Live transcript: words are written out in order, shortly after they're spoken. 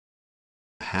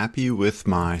happy with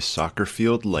my soccer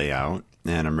field layout,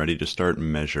 and I'm ready to start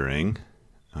measuring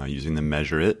using the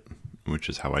MeasureIt, which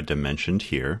is how I dimensioned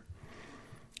here.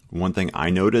 One thing I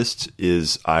noticed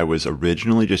is I was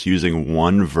originally just using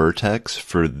one vertex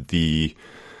for the,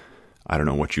 I don't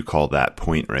know what you call that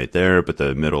point right there, but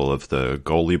the middle of the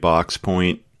goalie box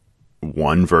point.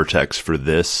 One vertex for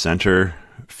this center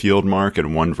field mark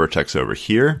and one vertex over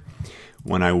here.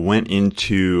 When I went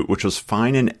into, which was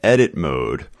fine in edit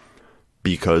mode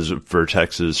because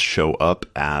vertexes show up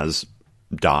as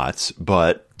dots,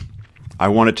 but I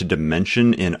wanted to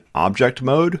dimension in object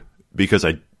mode because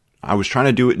I was trying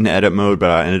to do it in edit mode, but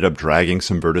I ended up dragging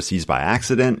some vertices by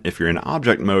accident. If you're in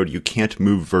object mode, you can't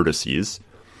move vertices.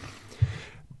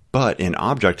 But in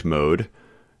object mode,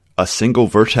 a single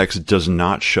vertex does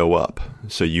not show up.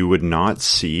 So you would not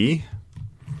see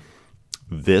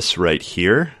this right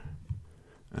here.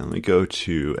 And let me go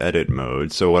to edit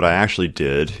mode. So what I actually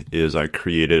did is I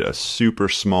created a super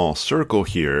small circle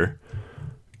here,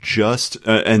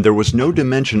 and there was no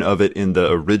dimension of it in the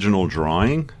original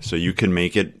drawing. So you can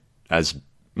make it as,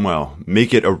 well,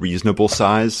 make it a reasonable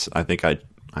size. I think I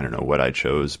don't know what I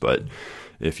chose, but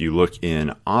if you look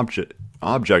in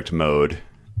object mode,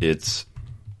 it's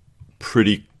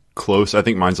pretty close. I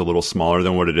think mine's a little smaller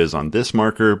than what it is on this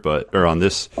marker, or on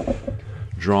this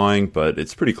drawing, but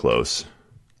it's pretty close.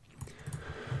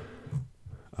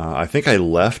 I think I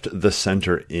left the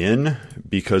center in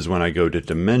because when I go to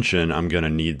dimension, I'm going to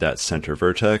need that center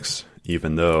vertex,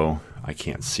 even though I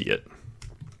can't see it.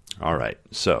 All right,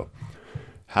 so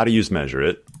how to use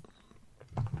MeasureIt.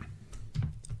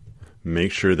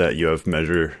 Make sure that you have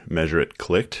MeasureIt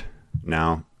clicked.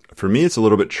 Now, for me, it's a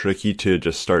little bit tricky to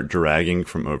just start dragging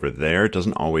from over there. It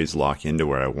doesn't always lock into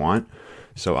where I want.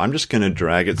 So I'm just going to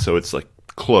drag it so it's like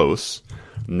close.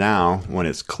 Now, when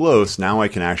it's close, now I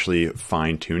can actually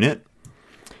fine tune it.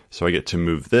 So I get to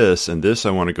move this, and this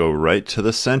I want to go right to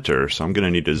the center. So I'm going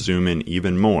to need to zoom in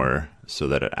even more so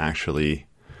that it actually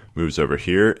moves over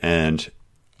here. And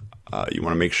you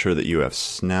want to make sure that you have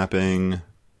snapping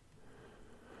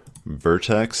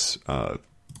vertex.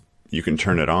 You can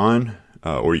turn it on,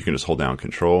 or you can just hold down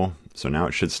Control. So now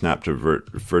it should snap to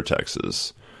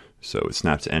vertexes. So it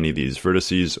snaps to any of these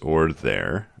vertices or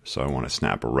there. So I want to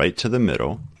snap right to the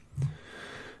middle.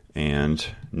 And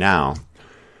now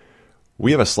we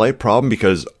have a slight problem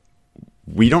because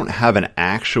we don't have an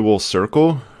actual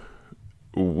circle.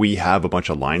 We have a bunch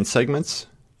of line segments.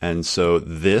 And so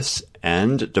this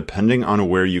end, depending on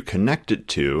where you connect it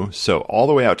to, so all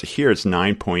the way out to here, it's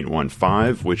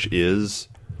 9.15, which is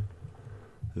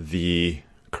the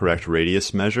correct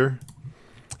radius measure.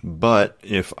 But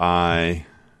if I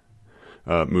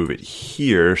move it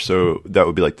here, so that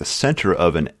would be like the center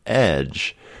of an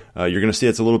edge, you're going to see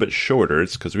it's a little bit shorter.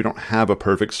 It's because we don't have a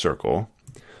perfect circle.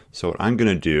 So what I'm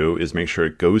going to do is make sure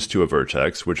it goes to a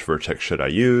vertex. Which vertex should I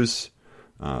use?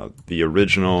 The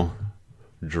original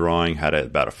drawing had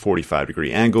about a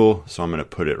 45-degree angle, so I'm going to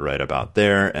put it right about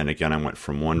there. And again, I went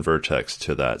from one vertex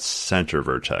to that center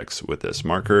vertex with this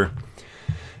marker.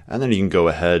 And then you can go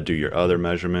ahead, do your other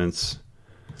measurements.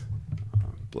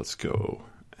 Let's go,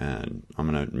 and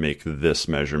I'm going to make this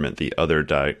measurement the other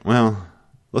well,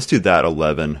 let's do that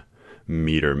 11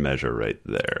 meter measure right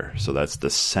there. So that's the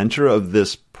center of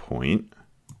this point.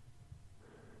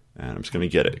 And I'm just going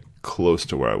to get it close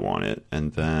to where I want it.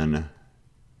 And then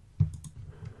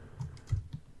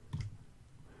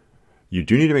you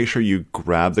do need to make sure you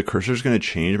grab, the cursor is going to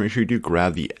change. Make sure you do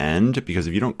grab the end, because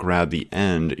if you don't grab the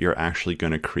end, you're actually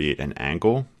going to create an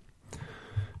angle.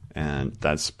 And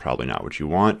that's probably not what you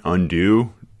want.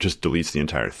 Undo just deletes the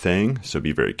entire thing, so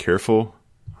be very careful.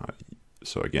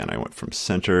 So again, I went from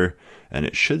center, and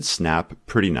it should snap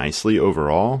pretty nicely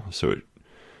overall. So it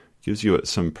gives you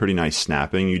some pretty nice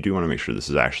snapping. You do want to make sure this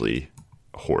is actually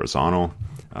horizontal.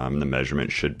 The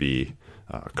measurement should be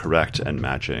correct and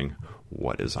matching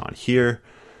what is on here.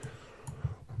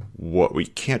 What we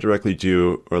can't directly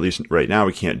do, or at least right now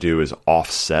we can't do, is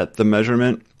offset the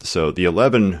measurement. So the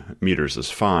 11 meters is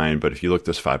fine, but if you look,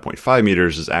 this 5.5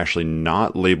 meters is actually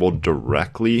not labeled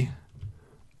directly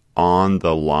on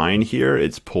the line here.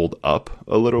 It's pulled up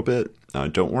a little bit.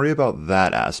 Don't worry about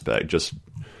that aspect. Just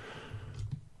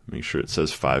make sure it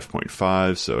says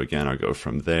 5.5. So again, I'll go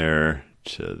from there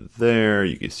to there.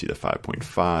 You can see the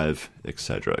 5.5,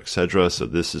 etc., etc. So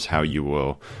this is how you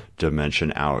will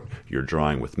dimension out your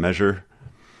drawing with Measure.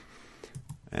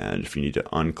 And if you need to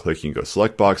unclick, you can go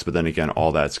select box, but then again,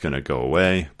 all that's going to go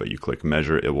away. But you click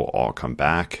Measure, it will all come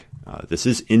back. This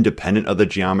is independent of the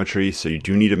geometry, so you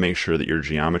do need to make sure that your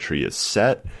geometry is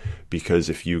set, because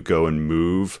if you go and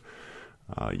move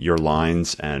your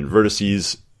lines and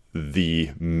vertices,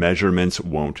 the measurements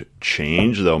won't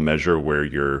change. They'll measure where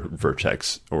your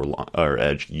vertex or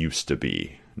edge used to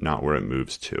be, not where it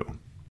moves to.